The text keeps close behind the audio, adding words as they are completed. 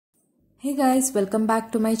Hey guys, welcome back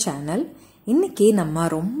to my channel. இன்னைக்கு நம்ம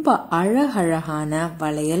ரொம்ப அழகழகான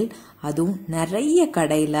வளையல் அதுவும் நிறைய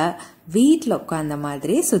கடையில வீட்ல உட்கார்ந்த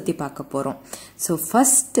மாதிரி சுத்தி பார்க்க போறோம். சோ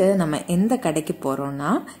ஃபர்ஸ்ட் நம்ம எந்த கடைக்கு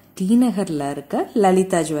போறோம்னா டி நகர்ல இருக்க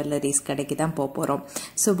லலிதா ஜுவல்லரிஸ் கடைக்கு தான் போறோம்.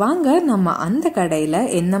 சோ வாங்க நம்ம அந்த கடையில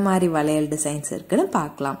என்ன மாதிரி வளையல் டிசைன்ஸ் இருக்குன்னு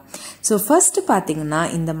பார்க்கலாம். சோ ஃபர்ஸ்ட் பாத்தீங்கன்னா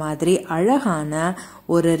இந்த மாதிரி அழகான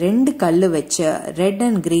ஒரு ரெண்டு கல்லு வச்ச ரெட்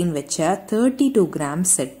அண்ட் கிரீன் வச்ச 32 கிராம்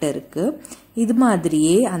செட் இருக்கு. இது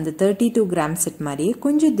மாதிரியே அந்த 32 கிராம் செட் மாதிரியே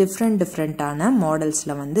கொஞ்சம் டிஃப்ரெண்டான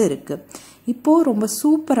மாடல்ஸ்ல வந்து இருக்கு. இப்போ ரொம்ப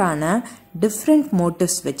சூப்பரான டிஃப்ரெண்ட்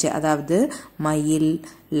மோட்டிவ்ஸ் வச்சு, அதாவது மயில்,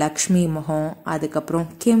 லக்ஷ்மி முகம், அதுக்கப்புறம்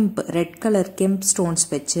கெம்ப், ரெட் கலர் கெம்ப் ஸ்டோன்ஸ்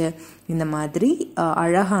வச்சு இந்த மாதிரி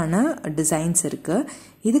அழகான டிசைன்ஸ் இருக்கு.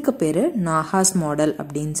 இதுக்கு பேரு நாகாஸ் மாடல்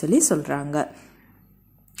அப்படின்னு சொல்லி சொல்றாங்க.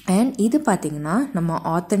 அண்ட் இது பார்த்தீங்கன்னா நம்ம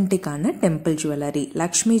ஆத்தென்டிக்கான டெம்பிள் ஜுவல்லரி,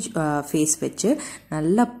 லக்ஷ்மி ஃபேஸ் வச்சு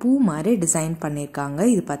நல்லா பூ மாதிரி டிசைன் பண்ணியிருக்காங்க.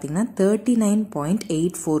 இது பார்த்தீங்கன்னா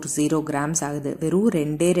 39.840 கிராம்ஸ் ஆகுது. வெறும்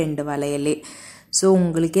ரெண்டு வளையலே. ஸோ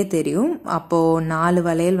உங்களுக்கே தெரியும், அப்போது 4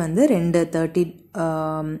 வளையல் வந்து 230,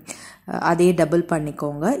 அதே டபுள்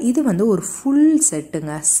பண்ணிக்கோங்க. இது வந்து ஒரு ஃபுல்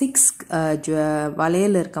செட்டுங்க, 6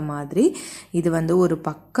 வளையல் இருக்க மாதிரி. இது வந்து ஒரு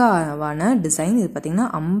பக்காவான டிசைன். இது பார்த்தீங்கன்னா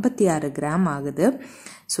 56 கிராம் ஆகுது.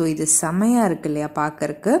 ஸோ இது செமையாக இருக்கு இல்லையா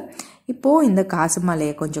பார்க்கறக்கு. இப்போது இந்த காசு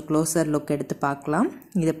மாலையை கொஞ்சம் க்ளோசர் லுக் எடுத்து பார்க்கலாம்.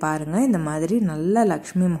 இது பாருங்கள், இந்த மாதிரி நல்ல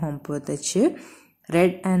லக்ஷ்மி முகம் போத்துச்சு,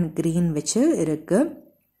 ரெட் அண்ட் க்ரீன் வச்சு இருக்குது.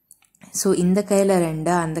 ஸோ இந்த கையில்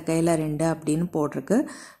 2 அந்த கையில் 2 அப்படின்னு போட்டிருக்கு.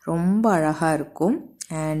 ரொம்ப அழகாக இருக்கும்.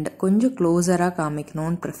 அண்ட் கொஞ்சம் க்ளோஸராக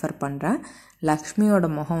காமிக்கணும்னு ப்ரிஃபர் பண்ணுறேன். லக்ஷ்மியோட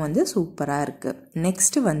முகம் வந்து சூப்பராக இருக்குது.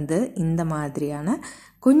 நெக்ஸ்ட்டு வந்து இந்த மாதிரியான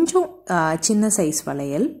கொஞ்சம் சின்ன சைஸ்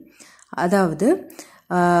வளையல், அதாவது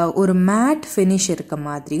ஒரு மேட் ஃபினிஷ் இருக்க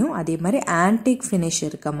மாதிரியும் அதே மாதிரி ஆன்டிக் ஃபினிஷ்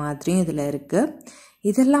இருக்க மாதிரியும் இதில் இருக்குது.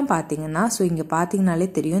 இதெல்லாம் பார்த்தீங்கன்னா, ஸோ இங்கே பார்த்தீங்கனாலே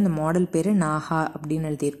தெரியும், இந்த மாடல் பேர் நாகா அப்படின்னு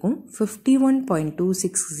எழுதியிருக்கும்.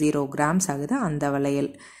 51.260 கிராம்ஸ் ஆகுது அந்த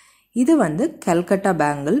வளையல். இது வந்து கல்கட்டா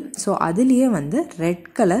பேங்கிள். ஸோ அதுலேயே வந்து ரெட்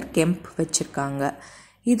கலர் கெம்ப் வச்சுருக்காங்க.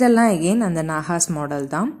 இதெல்லாம் எகெயின் அந்த நாகாஸ்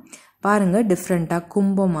மாடல் தான். பாருங்கள், டிஃப்ரெண்ட்டாக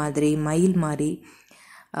கும்பம் மாதிரி, மயில் மாதிரி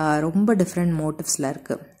ரொம்ப டிஃப்ரெண்ட் மோட்டிவ்ஸில்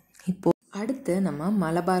இருக்குது. இப்போது அடுத்து நம்ம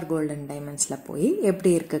மலபார் கோல்டன் டைமண்ட்ஸில் போய்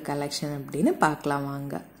எப்படி இருக்குது கலெக்ஷன் அப்படின்னு பார்க்கலாம்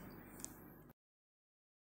வாங்க.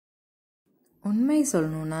 உண்மை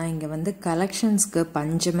சொல்லணும்னா இங்கே வந்து கலெக்ஷன்ஸ்க்கு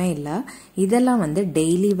பஞ்சமே இல்லை. இதெல்லாம் வந்து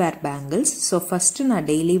டெய்லி வேர் பேங்கிள்ஸ். ஸோ ஃபஸ்ட்டு நான்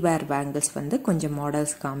டெய்லி வேர் பேங்கிள்ஸ் வந்து கொஞ்சம்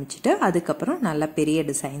மாடல்ஸ் காமிச்சிட்டு அதுக்கப்புறம் நல்ல பெரிய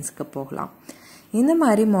டிசைன்ஸ்க்கு போகலாம். இந்த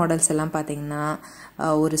மாதிரி மாடல்ஸ் எல்லாம் பார்த்தீங்கன்னா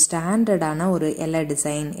ஒரு ஸ்டாண்டர்டான ஒரு எல்லை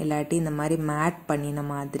டிசைன், இல்லாட்டி இந்த மாதிரி மேட் பண்ணின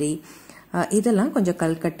மாதிரி, இதெல்லாம் கொஞ்சம்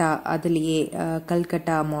கல்கட்டா, அதுலேயே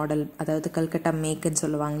கல்கட்டா மாடல், அதாவது கல்கட்டா மேக்குன்னு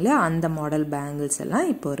சொல்லுவாங்களே அந்த மாடல் பேங்கிள்ஸ் எல்லாம்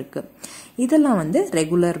இப்போ இருக்குது. இதெல்லாம் வந்து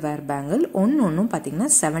ரெகுலர் வேர் பேங்கிள். ஒன்றும் பார்த்தீங்கன்னா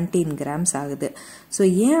 17 கிராம்ஸ் ஆகுது. ஸோ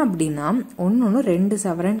ஏன் அப்படின்னா ஒன்று 2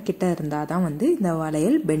 சவரன் கிட்ட இருந்தால் தான் வந்து இந்த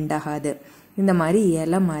வளையல் பெண்ட் ஆகாது. இந்த மாதிரி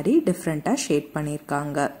இலை மாதிரி டிஃப்ரெண்ட்டாக ஷேட்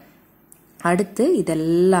பண்ணியிருக்காங்க. அடுத்து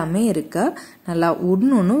இதெல்லாமே இருக்க நல்லா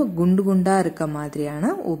ஒன்று குண்டு குண்டாக இருக்க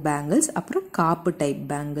மாதிரியான பேங்கிள்ஸ், அப்புறம் காப்பு டைப்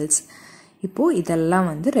பேங்கிள்ஸ். இப்போது இதெல்லாம்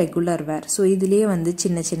வந்து ரெகுலர் வேர். ஸோ இதுலேயே வந்து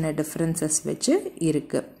சின்ன சின்ன டிஃப்ரென்சஸ் வச்சு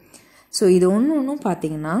இருக்குது. ஸோ இது ஒன்றும்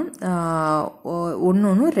பார்த்தீங்கன்னா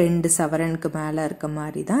ஒன்று 2 சவரனுக்கு மேலே இருக்க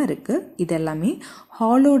மாதிரி தான் இருக்குது. இது எல்லாமே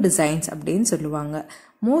ஹாலோ டிசைன்ஸ் அப்படின்னு சொல்லுவாங்க.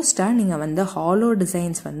 மோஸ்ட்டாக நீங்கள் வந்து ஹாலோ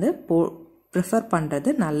டிசைன்ஸ் வந்து ப்ரிஃபர் பண்ணுறது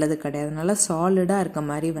நல்லது கிடையாது. நல்லா சாலிடாக இருக்க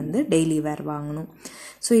மாதிரி வந்து டெய்லி வேர் வாங்கணும்.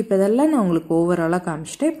 ஸோ இப்போ இதெல்லாம் நான் உங்களுக்கு ஓவராலாக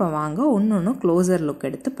காமிச்சிட்டேன். இப்போ வாங்க ஒன்று க்ளோசர் லுக்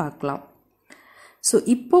எடுத்து பார்க்கலாம். ஸோ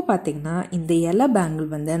இப்போது பார்த்தீங்கன்னா இந்த இலை பேங்கிள்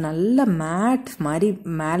வந்து நல்ல மேட் மாதிரி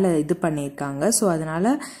மேலே இது பண்ணியிருக்காங்க. ஸோ அதனால்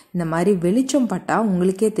இந்த மாதிரி வெளிச்சம் பட்டால்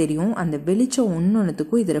உங்களுக்கே தெரியும், அந்த வெளிச்சம்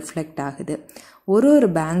ஒன்றுத்துக்கும் இது ரிஃப்ளெக்ட் ஆகுது. ஒரு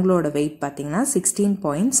பேங்கிளோட வெயிட் பார்த்தீங்கன்னா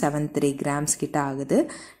 16.73 கிராம்ஸ் கிட்ட ஆகுது.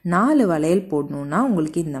 4 வளையல் போடணுன்னா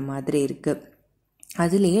உங்களுக்கு இந்த மாதிரி இருக்குது.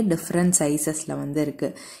 அதுலேயே டிஃப்ரெண்ட் சைஸஸில் வந்து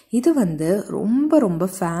இருக்குது. இது வந்து ரொம்ப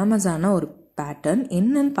ஃபேமஸான ஒரு பேட்டர்ன்.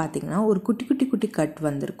 என்னன்னு பார்த்தீங்கன்னா ஒரு குட்டி கட்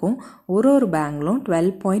வந்திருக்கும். ஒரு பேங்கிளும்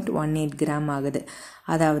 12.18 கிராம் ஆகுது.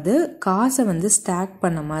 அதாவது காசை வந்து ஸ்டாக்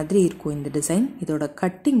பண்ண மாதிரி இருக்கும் இந்த டிசைன். இதோட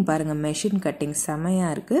கட்டிங் பாருங்கள், மெஷின் கட்டிங்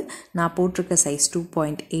செமையாக இருக்குது. நான் போட்டிருக்க சைஸ்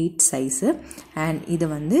 2.8 சைஸு. அண்ட் இது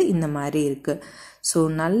வந்து இந்த மாதிரி இருக்குது. ஸோ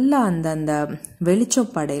நல்லா அந்த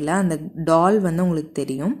வெளிச்சம் படையில் அந்த டால் வந்து உங்களுக்கு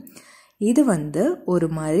தெரியும். இது வந்து ஒரு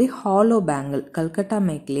மாதிரி ஹாலோ பேங்கிள், கல்கட்டா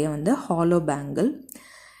மேக்லேயே வந்து ஹாலோ பேங்கிள்.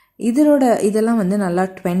 இதெல்லாம் வந்து நல்லா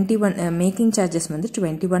 21 மேக்கிங் சார்ஜஸ் வந்து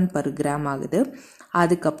 21 per கிராம் ஆகுது.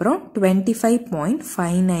 அதுக்கப்புறம்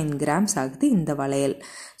 25.59 கிராம்ஸ் ஆகுது இந்த வளையல்.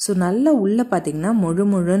 ஸோ நல்லா உள்ளே பார்த்தீங்கன்னா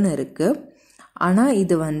முழுன்னு இருக்குது. ஆனால்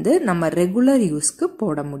இது வந்து நம்ம ரெகுலர் யூஸ்க்கு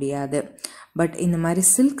போட முடியாது. பட் இந்த மாதிரி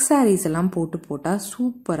சில்க் சாரீஸ் எல்லாம் போட்டால்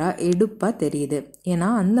சூப்பராக எடுப்பாக தெரியுது. ஏன்னா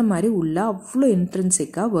அந்த மாதிரி உள்ள அவ்வளோ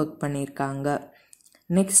இன்ட்ரென்சிக்காக ஒர்க் பண்ணியிருக்காங்க.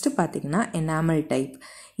 நெக்ஸ்ட்டு பார்த்தீங்கன்னா எனாமல் டைப்.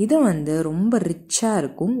 இது வந்து ரொம்ப ரிச்சாக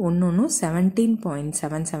இருக்கும். ஒன்று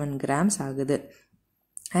 17.77 கிராம்ஸ் ஆகுது.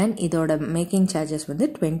 அண்ட் இதோட மேக்கிங் சார்ஜஸ் வந்து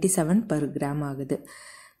 27 per gram ஆகுது.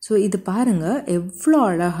 ஸோ இது பாருங்கள் எவ்வளோ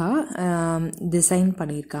அழகாக டிசைன்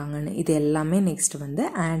பண்ணியிருக்காங்கன்னு. இது எல்லாமே நெக்ஸ்ட் வந்து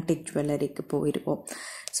ஆன்டிக் ஜுவல்லரிக்கு போயிருக்கோம்.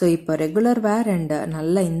 ஸோ இப்போ ரெகுலர் வேர் அண்ட்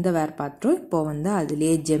நல்ல இந்த வேர் பார்த்துட்டோம். இப்போது வந்து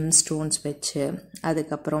அதுலேயே ஜெம் ஸ்டோன்ஸ் வச்சு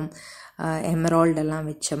அதுக்கப்புறம் எமரால்டெல்லாம்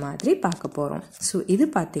வச்ச மாதிரி பார்க்க போகிறோம். ஸோ இது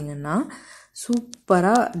பார்த்திங்கன்னா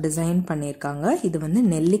சூப்பராக டிசைன் பண்ணியிருக்காங்க. இது வந்து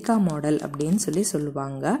நெல்லிக்காய் மாடல் அப்படின்னு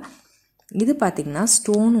சொல்லுவாங்க. இது பார்த்திங்கன்னா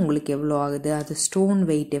ஸ்டோன் உங்களுக்கு எவ்வளோ ஆகுது, அது ஸ்டோன்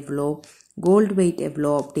வெயிட் எவ்வளோ, கோல்டு வெயிட்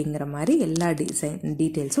எவ்வளோ அப்படிங்கிற மாதிரி எல்லா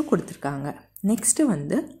டீட்டெயில்ஸும் கொடுத்துருக்காங்க. நெக்ஸ்ட்டு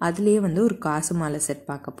வந்து அதுலேயே வந்து ஒரு காசு மாலை செட்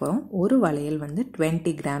பார்க்க போகிறோம். ஒரு வளையல் வந்து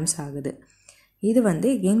 20 கிராம்ஸ் ஆகுது. இது வந்து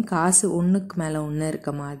எகெயின் காசு ஒன்றுக்கு மேலே ஒன்று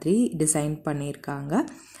இருக்க மாதிரி டிசைன் பண்ணியிருக்காங்க.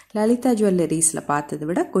 லலிதா ஜுவல்லரிஸில் பார்த்ததை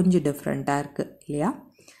விட கொஞ்சம் டிஃப்ரெண்ட்டாக இருக்குது இல்லையா.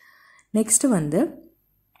 நெக்ஸ்ட்டு வந்து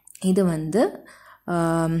இது வந்து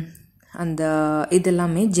அந்த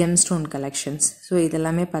இதெல்லாமே ஜெம்ஸ்டோன் கலெக்ஷன்ஸ். ஸோ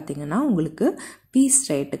இதெல்லாமே பார்த்திங்கன்னா உங்களுக்கு பீஸ்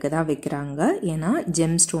ரேட்டுக்கு தான் விற்கிறாங்க. ஏன்னா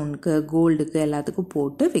ஜெம்ஸ்டோனுக்கு கோல்டுக்கு எல்லாத்துக்கும்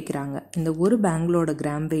போட்டு விற்கிறாங்க. இந்த ஒரு பேங்கிளோட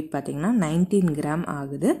கிராம் வெயிட் பார்த்திங்கன்னா 19 கிராம்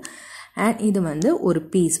ஆகுது. அண்ட் இது வந்து ஒரு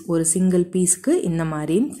பீஸ், ஒரு சிங்கிள் பீஸ்க்கு இந்த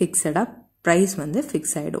மாதிரின்னு ஃபிக்ஸடாக ப்ரைஸ் வந்து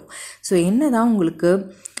ஃபிக்ஸ் ஆகிடும். ஸோ என்ன தான் உங்களுக்கு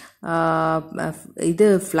இது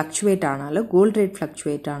ஃப்ளக்சுவேட் ஆனாலும், கோல்டு ரேட்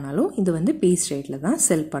ஃப்ளக்சுவேட் ஆனாலும் இது வந்து பீஸ் ரேட்டில் தான்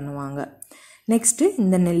செல் பண்ணுவாங்க. நெக்ஸ்ட்டு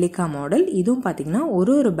இந்த நெல்லிக்காய் மாடல். இதுவும் பார்த்திங்கன்னா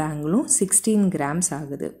ஒரு பேங்கிளும் 16 கிராம்ஸ்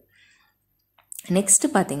ஆகுது.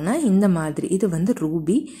 நெக்ஸ்ட்டு பார்த்திங்கன்னா இந்த மாதிரி இது வந்து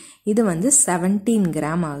ரூபி. இது வந்து 17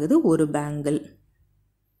 கிராம் ஆகுது ஒரு பேங்கிள்.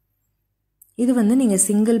 இது வந்து நீங்கள்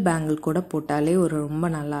சிங்கிள் பேங்கிள் கூட போட்டாலே ரொம்ப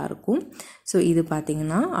நல்லாயிருக்கும். ஸோ இது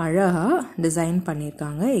பார்த்திங்கன்னா அழகாக டிசைன்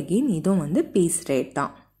பண்ணியிருக்காங்க. எகெயின் இதுவும் வந்து பீஸ் ரேட்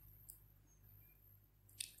தான்.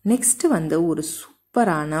 நெக்ஸ்ட்டு வந்து ஒரு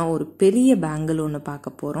சூப்பரான ஒரு பெரிய பேங்கிள் ஒன்று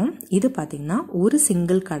பார்க்க போகிறோம். இது பார்த்திங்கன்னா ஒரு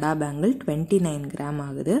சிங்கிள் கடா பேங்கிள் 29 கிராம்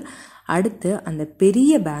ஆகுது. அடுத்து அந்த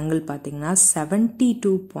பெரிய பேங்கிள் பார்த்திங்கன்னா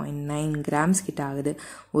 72.9 கிராம்ஸ் கிட்ட ஆகுது.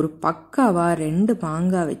 ஒரு பக்காவாக 2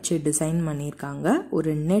 மாங்காய் வச்சு டிசைன் பண்ணியிருக்காங்க.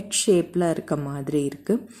 ஒரு நெட் ஷேப்பில் இருக்க மாதிரி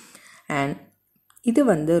இருக்குது. அண்ட் இது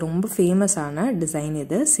வந்து ரொம்ப ஃபேமஸான டிசைன்.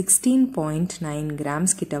 இது 16.9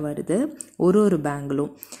 கிராம்ஸ் கிட்ட வருது ஒரு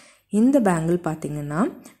பேங்கிளும். இந்த பேங்கிள் பார்த்திங்கன்னா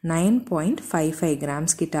 9.55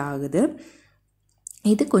 கிராம்ஸ் கிட்ட ஆகுது.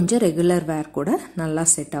 இது கொஞ்சம் ரெகுலர் வேர் கூட நல்லா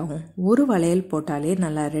செட் ஆகும். ஒரு வளையல் போட்டாலே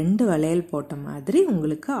நல்லா 2 வளையல் போட்ட மாதிரி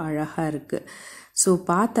உங்களுக்கு அழகாக இருக்குது. ஸோ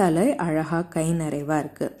பார்த்தாலே அழகாக கை நிறைவாக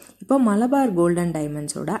இருக்குது. இப்போ மலபார் கோல்டன்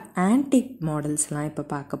டைமண்ட்ஸோட ஆன்டிக் மாடல்ஸ்லாம் இப்போ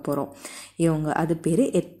பார்க்க போகிறோம். இவங்க அது பேர்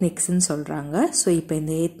எத்னிக்ஸ்ன்னு சொல்கிறாங்க. ஸோ இப்போ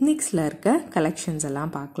இந்த எத்னிக்ஸில் இருக்க கலெக்ஷன்ஸ்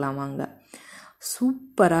எல்லாம் பார்க்கலாம் வாங்க.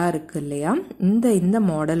 சூப்பராக இருக்குது இல்லையா. இந்த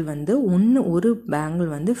மாடல் வந்து ஒரு பேங்கிள்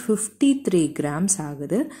வந்து 53 கிராம்ஸ்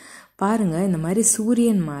ஆகுது. பாருங்கள், இந்த மாதிரி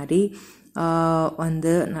சூரியன் மாதிரி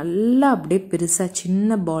வந்து நல்லா அப்படியே பெருசாக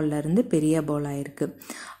சின்ன பால்லேருந்து பெரிய பாலாக இருக்குது.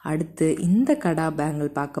 அடுத்து இந்த கடா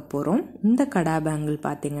பேங்கிள் பார்க்க போகிறோம். இந்த கடா பேங்கிள்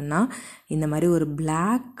பார்த்திங்கன்னா இந்த மாதிரி ஒரு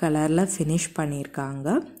பிளாக் கலரில் ஃபினிஷ்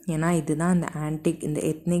பண்ணியிருக்காங்க. ஏன்னா இதுதான் இந்த ஆன்டிக் இந்த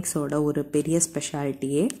எத்னிக்ஸோட ஒரு பெரிய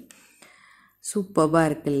ஸ்பெஷாலிட்டியே. சூப்பராக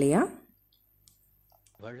இருக்குது இல்லையா.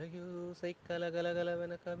 வளையோசை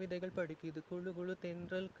கலகலகலவென கவிதைகள் படிக்குது, குழு குழு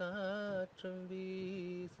தென்றல் காற்றம்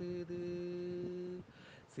வீசுது,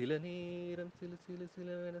 சில நேரம் சிலு சிலு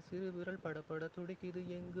சிலவென சிறுவிரல் படப்பட துடிக்குது,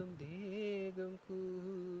 எங்கும் தேகம்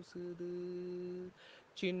கூசுது,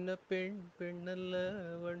 சின்ன பெண் பெண்ணல்ல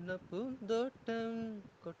வண்ண பூந்தோட்டம்,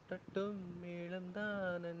 கொட்டட்டும்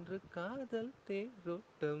மேளம்தான் அன்று காதல்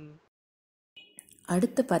தேரோட்டம்.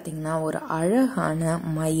 அடுத்து பார்த்திங்கன்னா ஒரு அழகான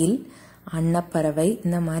மயில், அன்னப்பறவை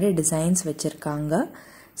இந்த மாதிரி டிசைன்ஸ் வச்சுருக்காங்க.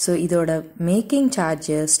 ஸோ இதோட மேக்கிங்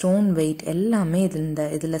சார்ஜு, ஸ்டோன் வெயிட் எல்லாமே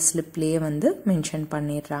இதில் ஸ்லிப்லேயே வந்து மென்ஷன்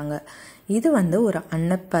பண்ணிடுறாங்க. இது வந்து ஒரு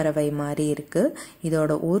அன்னப்பறவை மாதிரி இருக்குது.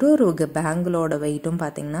 இதோட ஒரு பேங்கிளோட வெயிட்டும்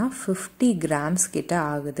பார்த்திங்கன்னா 50 கிராம்ஸ் கிட்ட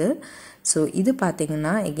ஆகுது. ஸோ இது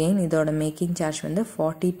பார்த்திங்கன்னா எகெயின் இதோட மேக்கிங் சார்ஜ் வந்து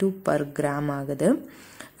 42 per gram ஆகுது.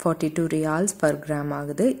 42 ரியால்ஸ் per gram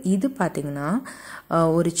ஆகுது. இது பார்த்திங்கன்னா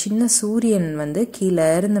ஒரு சின்ன சூரியன் வந்து கீழே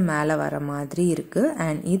இருந்து மேலே வர மாதிரி இருக்குது.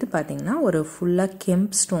 அண்ட் இது பார்த்திங்கன்னா ஒரு ஃபுல்லாக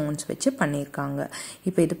கெம்ப் ஸ்டோன்ஸ் வச்சு பண்ணியிருக்காங்க.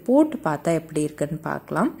 இப்போ இது போட்டு பார்த்தா எப்படி இருக்குன்னு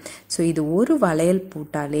பார்க்கலாம். ஸோ இது ஒரு வளையல்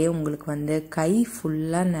போட்டாலே உங்களுக்கு வந்து கை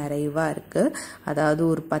ஃபுல்லாக நிறைவாக இருக்குது. அதாவது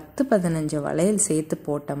ஒரு 10-15 வளையல் சேர்த்து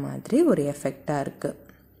போட்ட மாதிரி ஒரு எஃபெக்டாக இருக்குது.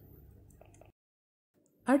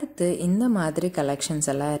 அடுத்து இந்த மாதிரி கலெக்ஷன்ஸ்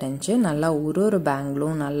எல்லாம் இருந்துச்சு. நல்லா ஒரு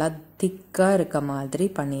பேங்கிளும் நல்லா திக்காக இருக்க மாதிரி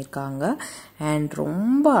பண்ணியிருக்காங்க. அண்ட்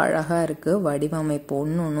ரொம்ப அழகாக இருக்குது வடிவமைப்பு.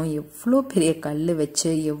 ஒன்று எவ்வளோ பெரிய கல் வச்சு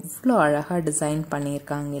எவ்வளோ அழகாக டிசைன்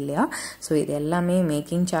பண்ணியிருக்காங்க இல்லையா. ஸோ இது எல்லாமே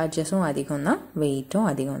மேக்கிங் சார்ஜஸும் அதிகம் தான், வெயிட்டும்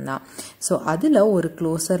அதிகம் தான். ஸோ அதில் ஒரு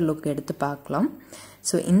க்ளோசர் லுக் எடுத்து பார்க்கலாம்.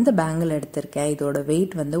 ஸோ இந்த பேங்கிள் எடுத்திருக்கேன். இதோட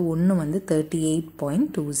வெயிட் வந்து ஒன்று வந்து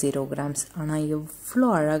 38.20 கிராம்ஸ். ஆனால் எவ்வளோ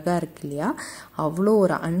அழகாக இருக்கு இல்லையா. அவ்வளோ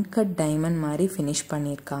ஒரு அன்கட் டைமண்ட் மாதிரி ஃபினிஷ்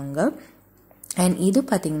பண்ணியிருக்காங்க. அண்ட் இது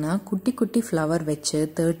பார்த்திங்கன்னா குட்டி குட்டி ஃப்ளவர் வச்சு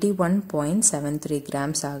 31.73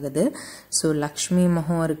 கிராம்ஸ் ஆகுது. ஸோ லக்ஷ்மி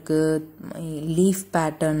முகம் இருக்குது, லீஃப்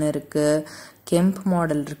பேட்டர்ன் இருக்குது, கெம்ப்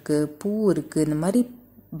மாடல் இருக்குது, பூ இருக்குது, இந்த மாதிரி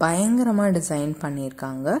பயங்கரமாக டிசைன்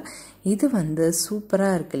பண்ணியிருக்காங்க. இது வந்து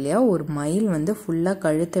சூப்பராக இருக்கு இல்லையா. ஒரு மயில் வந்து ஃபுல்லாக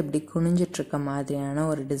கழுத்தை இப்படி குனிஞ்சிட்ருக்க மாதிரியான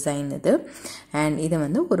ஒரு டிசைன் இது. அண்ட் இதை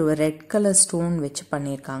வந்து ஒரு ரெட் கலர் ஸ்டோன் வச்சு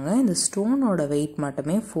பண்ணியிருக்காங்க. இந்த ஸ்டோனோட வெயிட்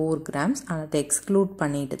மட்டுமே 4 கிராம்ஸ். அதை எக்ஸ்க்ளூட்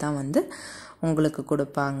பண்ணிட்டு தான் வந்து உங்களுக்கு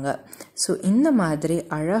கொடுப்பாங்க. ஸோ இந்த மாதிரி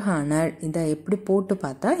அழகான இதை எப்படி போட்டு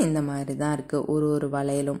பார்த்தா இந்த மாதிரி தான் இருக்குது. ஒரு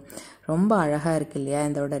வளையலும் ரொம்ப அழகாக இருக்கு இல்லையா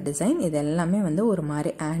இதோட டிசைன். இது எல்லாமே வந்து ஒரு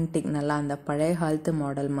மாதிரி ஆன்டிக், நல்லா அந்த பழைய காலத்து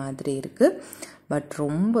மாடல் மாதிரி இருக்குது. பட்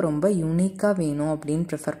ரொம்ப ரொம்ப யூனிக்காக வேணும் அப்படின்னு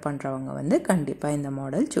ப்ரிஃபர் பண்ணுறவங்க வந்து கண்டிப்பாக இந்த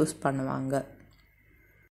மாடல் சூஸ் பண்ணுவாங்க.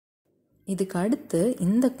 இதுக்கு அடுத்து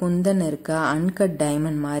இந்த குந்தன் இருக்க அன்கட்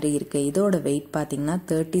டைமண்ட் மாதிரி இருக்கு. இதோட வெயிட் பார்த்தீங்கன்னா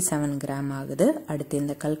 37 கிராம் ஆகுது. அடுத்து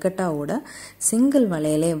இந்த கல்கட்டாவோட சிங்கிள்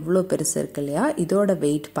வளையலே எவ்வளோ பெருசு இருக்கு இல்லையா. இதோட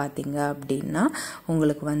வெயிட் பார்த்தீங்க அப்படின்னா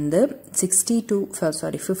உங்களுக்கு வந்து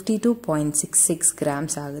 52.66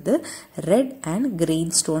 கிராம்ஸ் ஆகுது. ரெட் அண்ட்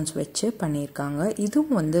கிரீன் ஸ்டோன்ஸ் வச்சு பண்ணியிருக்காங்க.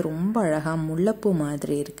 இதுவும் வந்து ரொம்ப அழகாக முல்லைப்பூ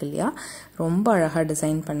மாதிரி இருக்கு இல்லையா. ரொம்ப அழகாக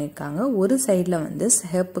டிசைன் பண்ணியிருக்காங்க. ஒரு சைடில் வந்து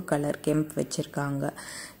சிவப்பு கலர் கெம்ப் வச்சுருக்காங்க.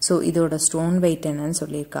 ஸோ இதோட ஸ்டோன் வெயிட் என்னன்னு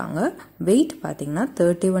சொல்லியிருக்காங்க. வெயிட் பார்த்தீங்கன்னா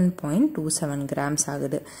 31.27 கிராம்ஸ்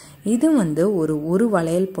ஆகுது. இது வந்து ஒரு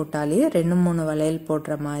வளையல் போட்டாலே 2-3 வளையல்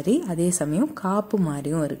போடுற மாதிரி, அதே சமயம் காப்பு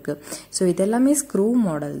மாதிரியும் இருக்குது. ஸோ இதெல்லாமே ஸ்க்ரூ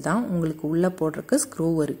மாடல் தான். உங்களுக்கு உள்ளே போடுறதுக்கு ஸ்க்ரூ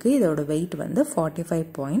இருக்குது. இதோட வெயிட் வந்து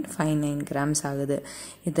 45.59 கிராம்ஸ் ஆகுது.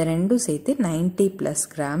 இதை ரெண்டும் சேர்த்து 90+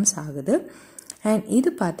 கிராம்ஸ் ஆகுது. அண்ட் இது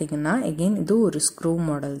பார்த்தீங்கன்னா எகெயின் இது ஒரு ஸ்க்ரூ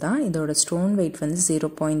மாடல் தான். இதோட ஸ்டோன் வெயிட் வந்து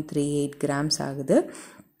 0.38 கிராம்ஸ் ஆகுது.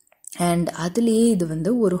 அண்ட் அதுலேயே இது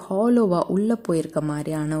வந்து ஒரு ஹாலோவாக உள்ளே போயிருக்க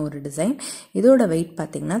மாதிரியான ஒரு டிசைன். இதோட வெயிட்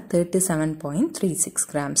பார்த்தீங்கன்னா 37.36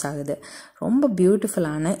 கிராம்ஸ் ஆகுது. ரொம்ப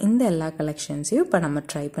பியூட்டிஃபுல்லான இந்த எல்லா கலெக்ஷன்ஸையும் இப்போ நம்ம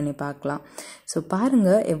ட்ரை பண்ணி பார்க்கலாம். ஸோ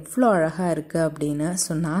பாருங்கள் எவ்வளோ அழகாக இருக்குது அப்படின்னு.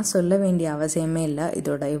 ஸோ நான் சொல்ல வேண்டிய அவசியமே இல்லை.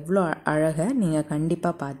 இதோட எவ்வளோ அழகை நீங்கள்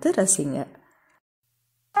கண்டிப்பாக பார்த்து ரசிங்க.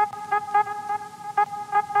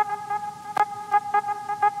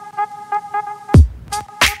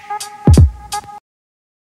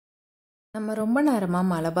 நம்ம ரொம்ப நேரமாக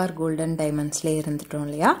மலபார் கோல்டன் டைமண்ட்ஸ்லேயே இருந்துட்டோம்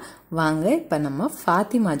இல்லையா. வாங்க இப்போ நம்ம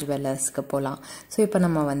ஃபாத்திமா ஜுவல்லர்ஸ்க்கு போகலாம். ஸோ இப்போ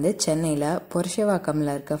நம்ம வந்து சென்னையில்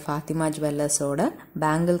புரசைவாக்கமில் இருக்க ஃபாத்திமா ஜுவல்லர்ஸோட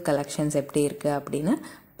பேங்கிள் கலெக்ஷன்ஸ் எப்படி இருக்குது அப்படின்னு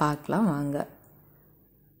பார்க்கலாம் வாங்க.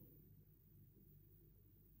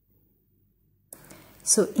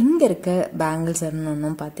 ஸோ இங்கே இருக்க பேங்கிள்ஸ்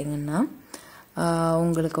ஒன்றும் பார்த்தீங்கன்னா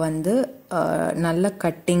உங்களுக்கு வந்து நல்ல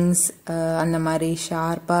கட்டிங்ஸ், அந்த மாதிரி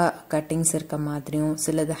ஷார்ப்பாக கட்டிங்ஸ் இருக்க மாதிரியும்,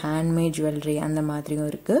 சிலது ஹேண்ட்மேட் ஜுவல்லரி அந்த மாதிரியும்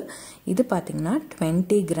இருக்குது. இது பார்த்திங்கன்னா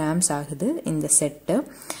 20 கிராம்ஸ் ஆகுது இந்த செட்டு.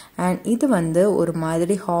 அண்ட் இது வந்து ஒரு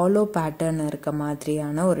மாதிரி ஹாலோ பேட்டர்ன் இருக்க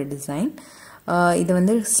மாதிரியான ஒரு டிசைன். இது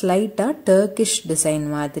வந்து ஸ்லைட்டாக டர்க்கிஷ் டிசைன்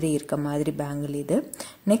மாதிரி இருக்க மாதிரி பேங்கிள் இது.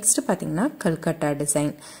 நெக்ஸ்ட் பார்த்திங்கன்னா கல்கட்டா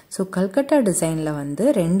டிசைன். ஸோ கல்கட்டா டிசைனில் வந்து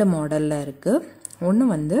 2 மாடலில் இருக்குது. ஒன்று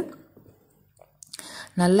வந்து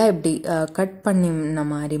நல்லா இப்படி கட் பண்ணின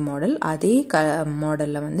மாதிரி மாடல். அதே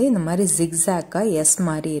மாடலில் வந்து இந்த மாதிரி ஜிக்ஸாக்காக எஸ்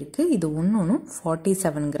மாதிரி இருக்குது. இது ஒன்று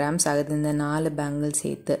 47 கிராம்ஸ் ஆகுது இந்த 4 பேங்கிள்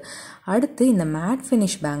சேர்த்து. அடுத்து இந்த மேட்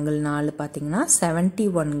ஃபினிஷ் பேங்கிள் 4 பார்த்திங்கன்னா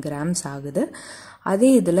 71 கிராம்ஸ் ஆகுது. அதே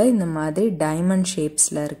இதில் இந்த மாதிரி டைமண்ட்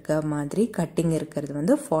ஷேப்ஸில் இருக்க மாதிரி கட்டிங் இருக்கிறது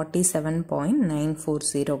வந்து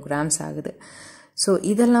 47.940 கிராம்ஸ் ஆகுது. ஸோ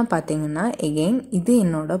இதெல்லாம் பார்த்தீங்கன்னா எகெயின் இது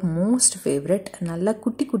என்னோட மோஸ்ட் ஃபேவரட். நல்லா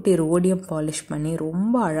குட்டி குட்டி ரோடியம் பாலிஷ் பண்ணி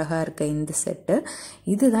ரொம்ப அழகாக இருக்க இந்த செட்டு.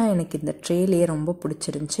 இதுதான் எனக்கு இந்த ட்ரேலேயே ரொம்ப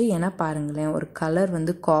பிடிச்சிருந்துச்சி. ஏன்னா பாருங்களேன், ஒரு கலர்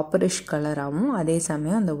வந்து காப்பரிஷ் கலராகவும் அதே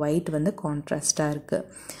சமயம் அந்த ஒயிட் வந்து கான்ட்ராஸ்டாக இருக்குது.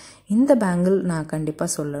 இந்த பேங்கிள் நான் கண்டிப்பாக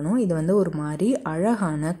சொல்லணும். இது வந்து ஒரு மாதிரி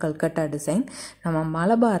அழகான கல்கட்டா டிசைன். நம்ம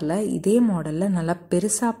மலபாரில் இதே மாடலில் நல்லா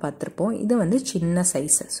பெருசாக பார்த்துருப்போம். இது வந்து சின்ன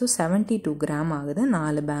சைஸு. ஸோ 72 கிராம் ஆகுது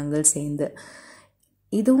 4 பேங்கிள் சேர்ந்து.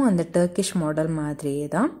 இதுவும் அந்த டர்க்கிஷ் மாடல் மாதிரியே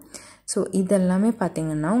தான். ஸோ இதெல்லாமே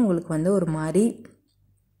பார்த்திங்கன்னா உங்களுக்கு வந்து ஒரு மாதிரி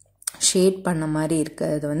ஷேட் பண்ண மாதிரி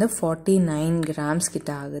இருக்குது. அது வந்து 49 கிராம்ஸ்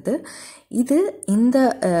கிட்ட ஆகுது. இது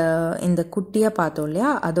இந்த குட்டியாக பார்த்தோம் இல்லையா,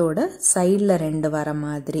 அதோட சைடில் 2 வர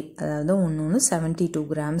மாதிரி, அதாவது ஒன்று 72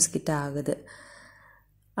 கிராம்ஸ் கிட்ட ஆகுது.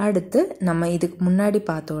 அடுத்து நம்ம இதுக்கு முன்னாடி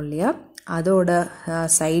பார்த்தோம் இல்லையா, அதோட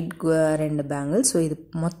சைட் 2 பேங்கிள்ஸ். ஸோ இது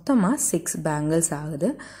மொத்தமாக 6 பேங்கிள்ஸ் ஆகுது.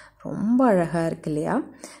 ரொம்ப அழகாக இருக்கு இல்லையா?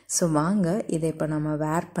 ஸோ வாங்க இதை இப்போ நம்ம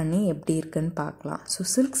வேர் பண்ணி எப்படி இருக்குன்னு பார்க்கலாம். ஸோ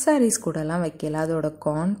சில்க் சாரீஸ் கூடலாம் வைக்கல, அதோட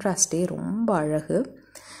கான்ட்ராஸ்டே ரொம்ப அழகு.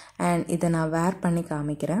 அண்ட் இதை நான் வேர் பண்ணி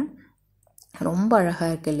காமிக்கிறேன். ரொம்ப அழகாக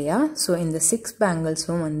இருக்கு இல்லையா? ஸோ இந்த 6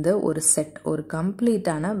 பேங்கிள்ஸும் வந்து ஒரு செட், ஒரு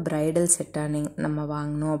கம்ப்ளீட்டான ப்ரைடல் செட்டாக நம்ம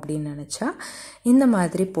வாங்கணும் அப்படின்னு நினச்சா இந்த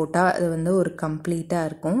மாதிரி போட்டால் அது வந்து ஒரு கம்ப்ளீட்டாக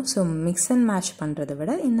இருக்கும். ஸோ மிக்ஸ் அண்ட் மேட்ச் பண்ணுறதை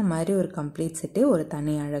விட இந்த மாதிரி ஒரு கம்ப்ளீட் செட்டே ஒரு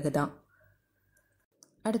தனி அழகு தான்.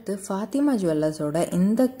 அடுத்து ஃபாத்திமா ஜுவல்லர்ஸோட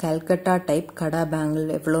இந்த கல்கட்டா டைப் கடா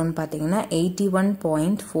பேங்கிள் எவ்வளோன்னு பார்த்தீங்கன்னா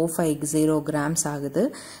 81.450 கிராம்ஸ் ஆகுது.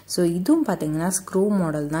 ஸோ இதுவும் பார்த்தீங்கன்னா ஸ்க்ரூ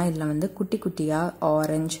மாடல் தான். இதில் வந்து குட்டி குட்டியாக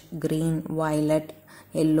ஆரஞ்சு, க்ரீன், வயலட்,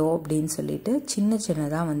 எல்லோ அப்படின்னு சொல்லிட்டு சின்ன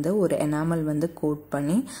சின்னதாக வந்து ஒரு எனாமல் வந்து கோட்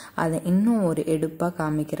பண்ணி அதை இன்னும் ஒரு எடுப்பாக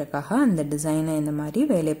காமிக்கிறதுக்காக அந்த டிசைனை இந்த மாதிரி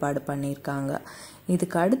வேலைப்பாடு பண்ணியிருக்காங்க.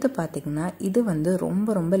 இதுக்கு அடுத்து பார்த்திங்கன்னா இது வந்து ரொம்ப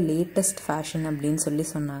ரொம்ப லேட்டஸ்ட் ஃபேஷன் அப்படின்னு சொல்லி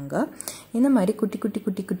சொன்னாங்க. இந்த மாதிரி குட்டி குட்டி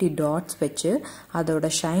குட்டி குட்டி டாட்ஸ் வச்சு அதோட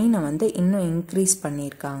ஷைனை வந்து இன்னும் இன்க்ரீஸ்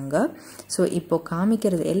பண்ணியிருக்காங்க. ஸோ இப்போது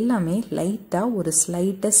காமிக்கிறது எல்லாமே லைட்டாக ஒரு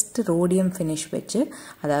ஸ்லைட்டஸ்ட் ரோடியம் ஃபினிஷ் வச்சு,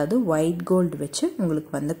 அதாவது ஒயிட் கோல்டு வச்சு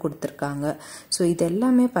உங்களுக்கு வந்து கொடுத்துருக்காங்க. ஸோ இது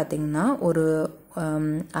எல்லாமே பார்த்திங்கன்னா ஒரு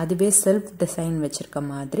அதுவே செல்ஃப் டிசைன் வச்சுருக்க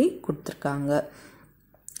மாதிரி கொடுத்துருக்காங்க.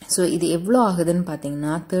 ஸோ இது எவ்வளோ ஆகுதுன்னு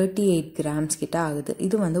பார்த்தீங்கன்னா 38 கிராம்ஸ் கிட்ட ஆகுது.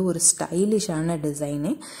 இது வந்து ஒரு ஸ்டைலிஷான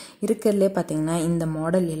டிசைனு இருக்கிறதுலே பார்த்தீங்கன்னா இந்த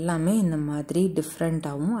மாடல் எல்லாமே இந்த மாதிரி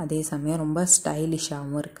டிஃப்ரெண்ட்டாகவும் அதே சமயம் ரொம்ப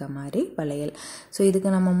ஸ்டைலிஷாகவும் இருக்க மாதிரி வளையல். ஸோ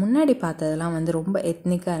இதுக்கு நம்ம முன்னாடி பார்த்ததெல்லாம் வந்து ரொம்ப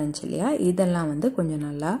எத்னிக்காக இருந்துச்சு இல்லையா, இதெல்லாம் வந்து கொஞ்சம்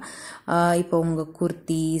நல்லா இப்போ உங்கள்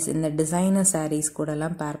குர்த்திஸ், இந்த டிசைனர் சாரீஸ்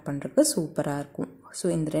கூடலாம் பேர் பண்ணுறதுக்கு சூப்பராக இருக்கும். ஸோ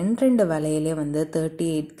இந்த ரெண்டு வளையலே வந்து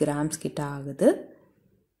 38 கிராம்ஸ் கிட்ட ஆகுது.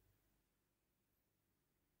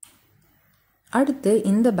 அடுத்து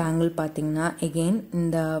இந்த பேங்கிள் பார்த்திங்கன்னா எகெயின்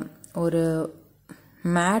இந்த ஒரு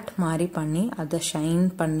மேட் மாதிரி பண்ணி அதை ஷைன்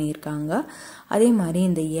பண்ணியிருக்காங்க. அதே மாதிரி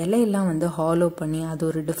இந்த இலையெல்லாம் வந்து ஹாலோ பண்ணி அது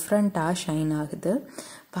ஒரு டிஃப்ரெண்ட்டாக ஷைன் ஆகுது.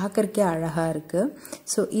 பார்க்குறக்கே அழகாக இருக்குது.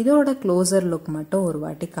 ஸோ இதோட க்ளோசர் லுக் மட்டும் ஒரு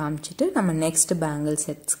வாட்டி காமிச்சிட்டு நம்ம நெக்ஸ்ட் பேங்கிள்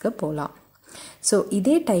செட்ஸ்க்கு போகலாம். ஸோ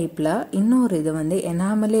இதே டைப்பில் இன்னொரு இது வந்து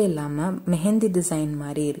எனாமலே இல்லாமல் மெஹந்தி டிசைன்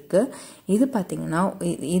மாதிரி இருக்குது. இது பார்த்திங்கன்னா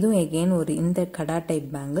இதுவும் எகெயின் ஒரு இந்த கடா டைப்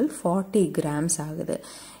பேங்கிள் 40 கிராம்ஸ் ஆகுது.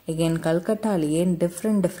 எகெயின் கல்கட்டாலேயே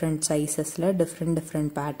டிஃப்ரெண்ட் சைஸஸில்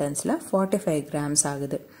டிஃப்ரெண்ட் பேட்டர்ன்ஸில் 45 கிராம்ஸ்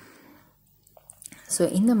ஆகுது. ஸோ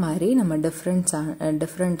இந்த மாதிரி நம்ம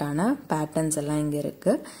டிஃப்ரெண்ட்டான பேட்டர்ன்ஸ் எல்லாம் இங்கே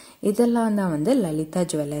இருக்குது. இதெல்லாம் தான் வந்து லலிதா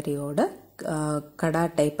ஜுவல்லரியோட கடா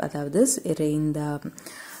டைப், அதாவது இந்த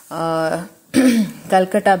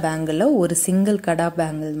கல்கட்டா பேங்கிளில் ஒரு சிங்கிள் கடா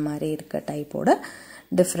பேங்கிள் மாதிரி இருக்க டைப்போட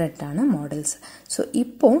டிஃப்ரெண்ட்டான மாடல்ஸ். ஸோ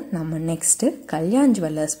இப்போது நம்ம நெக்ஸ்ட்டு கல்யாண்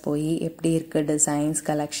ஜுவல்லர்ஸ் போய் எப்படி இருக்குது டிசைன்ஸ்,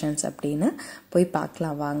 கலெக்ஷன்ஸ் அப்படின்னு போய்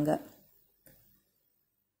பார்க்கலாம் வாங்க.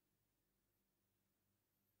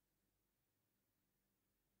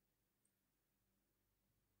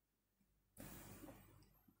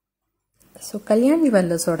 ஸோ கல்யாண்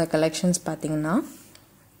ஜுவல்லர்ஸோட கலெக்ஷன்ஸ் பார்த்திங்கன்னா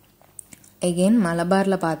எகெயின்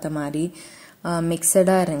மலபாரில் பார்த்த மாதிரி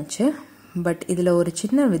மிக்சடாக இருந்துச்சு. பட் இதில் ஒரு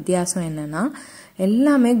சின்ன வித்தியாசம் என்னென்னா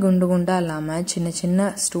எல்லாமே குண்டு குண்டாக இல்லாமல் சின்ன சின்ன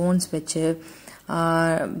ஸ்டோன்ஸ் வச்சு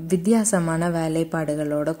வித்தியாசமான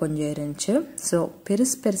வேலைப்பாடுகளோட கொஞ்சம் இருந்துச்சு. ஸோ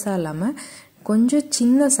பெருசாக இல்லாமல் கொஞ்சம்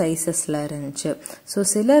சின்ன சைஸஸில் இருந்துச்சு. ஸோ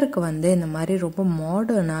சிலருக்கு வந்து இந்த மாதிரி ரொம்ப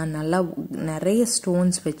மாடர்னாக நல்லா நிறைய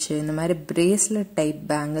ஸ்டோன்ஸ் வச்சு இந்த மாதிரி பிரேஸ்லெட் டைப்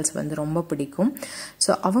பேங்கிள்ஸ் வந்து ரொம்ப பிடிக்கும்.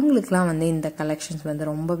 ஸோ அவங்களுக்குலாம் வந்து இந்த கலெக்ஷன்ஸ்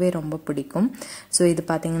வந்து ரொம்ப பிடிக்கும். ஸோ இது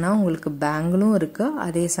பார்த்திங்கன்னா உங்களுக்கு பேங்கிளும் இருக்குது,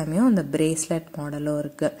 அதே சமயம் இந்த பிரேஸ்லெட் மாடலும்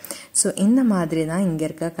இருக்குது. ஸோ இந்த மாதிரி தான் இங்கே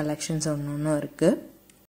இருக்க கலெக்ஷன்ஸ் ஒன்று இருக்குது.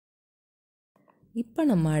 இப்போ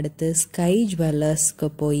நம்ம அடுத்து ஸ்கை ஜுவல்லர்ஸ்க்கு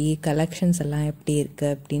போய் கலெக்ஷன்ஸ் எல்லாம் எப்படி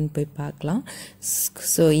இருக்குது அப்படின்னு போய் பார்க்கலாம்.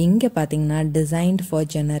 ஸோ இங்கே பார்த்தீங்கன்னா டிசைன்ட் ஃபார்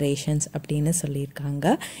ஜெனரேஷன்ஸ் அப்படின்னு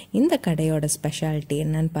சொல்லியிருக்காங்க. இந்த கடையோட ஸ்பெஷாலிட்டி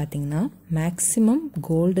என்னன்னு பார்த்தீங்கன்னா மேக்ஸிமம்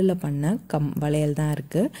கோல்டில் பண்ண வளையல் தான்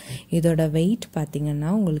இருக்குது. இதோட வெயிட்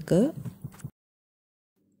பார்த்தீங்கன்னா உங்களுக்கு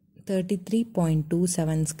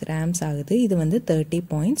 33.27 கிராம்ஸ் ஆகுது. இது வந்து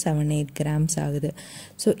 30.78 கிராம்ஸ் ஆகுது.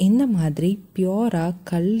 ஸோ இந்த மாதிரி பியூராக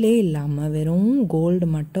கல்லே இல்லாமல் வெறும் கோல்டு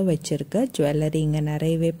மட்டும் வச்சுருக்க ஜுவல்லரி இங்கே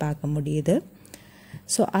நிறையவே பார்க்க முடியுது.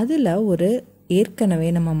 ஸோ அதில் ஒரு ஏற்கனவே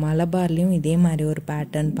நம்ம மலபார்லேயும் இதே மாதிரி ஒரு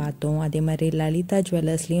பேட்டர்ன் பார்த்தோம், அதே மாதிரி லலிதா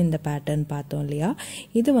ஜுவல்லர்ஸ்லேயும் இந்த பேட்டர்ன் பார்த்தோம் இல்லையா.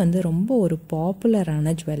 இது வந்து ரொம்ப ஒரு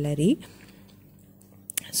பாப்புலரான ஜுவல்லரி.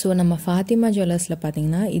 ஸோ நம்ம ஃபாத்திமா ஜுவல்லர்ஸில்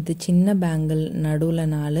பார்த்தீங்கன்னா இது சின்ன பேங்கிள் நடுவில்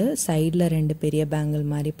 4 சைடில் 2 பெரிய பேங்கிள்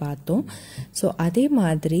மாதிரி பார்த்தோம். ஸோ அதே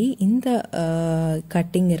மாதிரி இந்த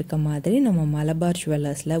கட்டிங் இருக்க மாதிரி நம்ம மலபார்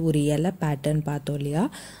ஜுவல்லர்ஸில் ஒரு இலை பேட்டர்ன் பார்த்தோம் இல்லையா,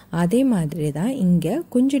 அதே மாதிரி தான் இங்கே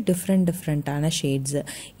கொஞ்சம் டிஃப்ரெண்ட்டான ஷேட்ஸு.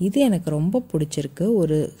 இது எனக்கு ரொம்ப பிடிச்சிருக்கு.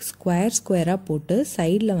 ஒரு ஸ்கொயராக போட்டு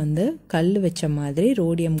சைடில் வந்து கல் வச்ச மாதிரி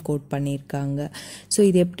ரோடியம் கோட் பண்ணியிருக்காங்க. ஸோ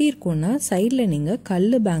இது எப்படி இருக்கும்னா சைடில் நீங்கள் கல்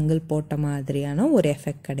பேங்கிள் போட்ட மாதிரியான ஒரு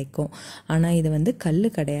எஃபெக்ட் கிடைக்கும். ஆனால் இது வந்து கல்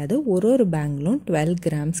கிடையாது. ஒரு பேங்கிளும் 12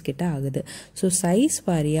 கிராம்ஸ் கிட்ட ஆகுது. ஸோ சைஸ்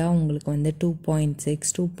வாரியாக உங்களுக்கு வந்து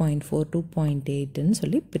 2.6, 2.4, 2.8ன்னு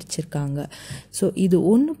சொல்லி பிரிச்சிருக்காங்க. ஸோ இது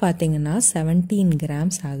ஒன்று பார்த்தீங்கன்னா 17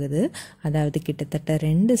 கிராம்ஸ் ஆகுது. அதாவது கிட்டத்தட்ட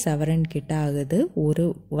 2 சவரன் கிட்ட ஆகுது ஒரு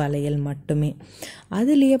வளையல் மட்டுமே.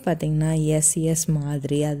 அதுலேயே பார்த்தீங்கன்னா எஸ்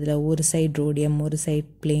மாதிரி அதில் ஒரு சைடு ரோடியம் ஒரு சைடு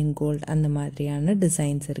பிளெயின் கோல்டு அந்த மாதிரியான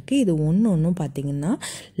டிசைன்ஸ் இருக்குது. இது ஒன்று பார்த்தீங்கன்னா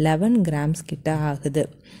 11 கிராம்ஸ் கிட்ட ஆகுது.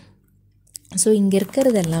 ஸோ இங்கே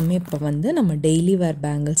இருக்கிறது எல்லாமே இப்போ வந்து நம்ம டெய்லி வேர்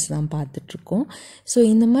பேங்கிள்ஸ் தான் பார்த்துட்ருக்கோம். ஸோ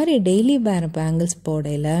இந்த மாதிரி டெய்லி வேர் பேங்கிள்ஸ்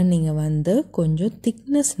போடையில் நீங்கள் வந்து கொஞ்சம்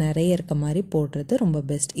திக்னஸ் நிறைய இருக்க மாதிரி போடுறது ரொம்ப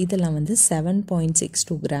பெஸ்ட். இதெல்லாம் வந்து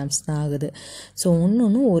 7.62 கிராம்ஸ் தான் ஆகுது. ஸோ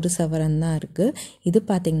ஒன்று ஒரு சவரன் தான் இருக்குது. இது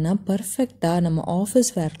பார்த்திங்கன்னா பர்ஃபெக்டாக நம்ம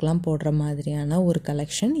ஆஃபீஸ் வேர்க்கெலாம் போடுற மாதிரியான ஒரு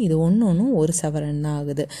கலெக்ஷன். இது ஒன்று ஒரு சவரன் தான்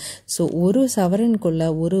ஆகுது. ஸோ ஒரு சவரனுக்குள்ளே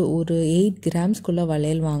ஒரு 8 கிராம்ஸ்குள்ளே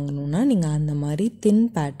வளையல் வாங்கணுன்னா நீங்கள் அந்த மாதிரி தின்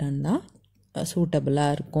பேட்டர்ன் தான்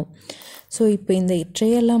சூட்டபிளாக இருக்கும். ஸோ இப்போ இந்த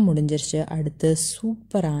ட்ரேயெல்லாம் முடிஞ்சிருச்சு. அடுத்து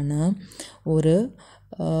சூப்பரான ஒரு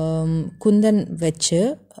குந்தன் வச்சு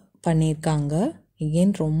பண்ணியிருக்காங்க.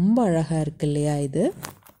 ஏன் ரொம்ப அழகாக இருக்கு இல்லையா இது.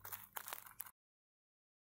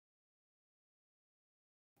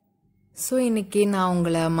 ஸோ இன்றைக்கி நான்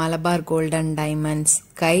உங்களை மலபார் கோல்டன் டைமண்ட்ஸ்,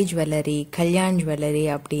 கை ஜுவல்லரி, கல்யாண் ஜுவல்லரி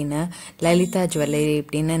அப்படின்னு லலிதா ஜுவல்லரி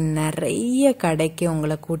அப்படின்னு நிறைய கடைக்கு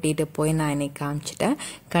உங்களை கூட்டிகிட்டு போய் நான் இன்னைக்கு காமிச்சிட்டேன்.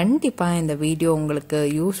 கண்டிப்பாக இந்த வீடியோ உங்களுக்கு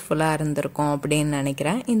யூஸ்ஃபுல்லாக இருந்திருக்கும் அப்படின்னு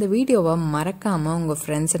நினைக்கிறேன். இந்த வீடியோவை மறக்காமல் உங்கள்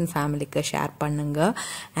ஃப்ரெண்ட்ஸ் அண்ட் ஃபேமிலிக்கு ஷேர் பண்ணுங்கள்.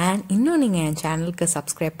 அண்ட் இன்னும் நீங்கள் என் சேனலுக்கு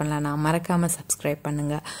சப்ஸ்கிரைப் பண்ணலன்னா மறக்காமல் சப்ஸ்கிரைப்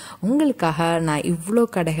பண்ணுங்கள். உங்களுக்காக நான் இவ்வளோ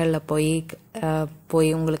கடைகளில் போய்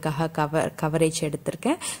உங்களுக்காக கவரேஜ்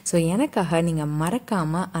எடுத்திருக்கேன். ஸோ எனக்காக நீங்கள்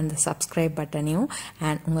மறக்காமல் அந்த சப்ஸ்கிரைப் பட்டனையும்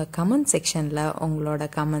அண்ட் உங்கள் கமெண்ட் செக்ஷனில் உங்களோட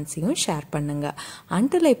கமெண்ட்ஸையும் ஷேர் பண்ணுங்கள்.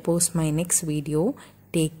 Until I post my next video,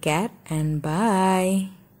 take care and bye.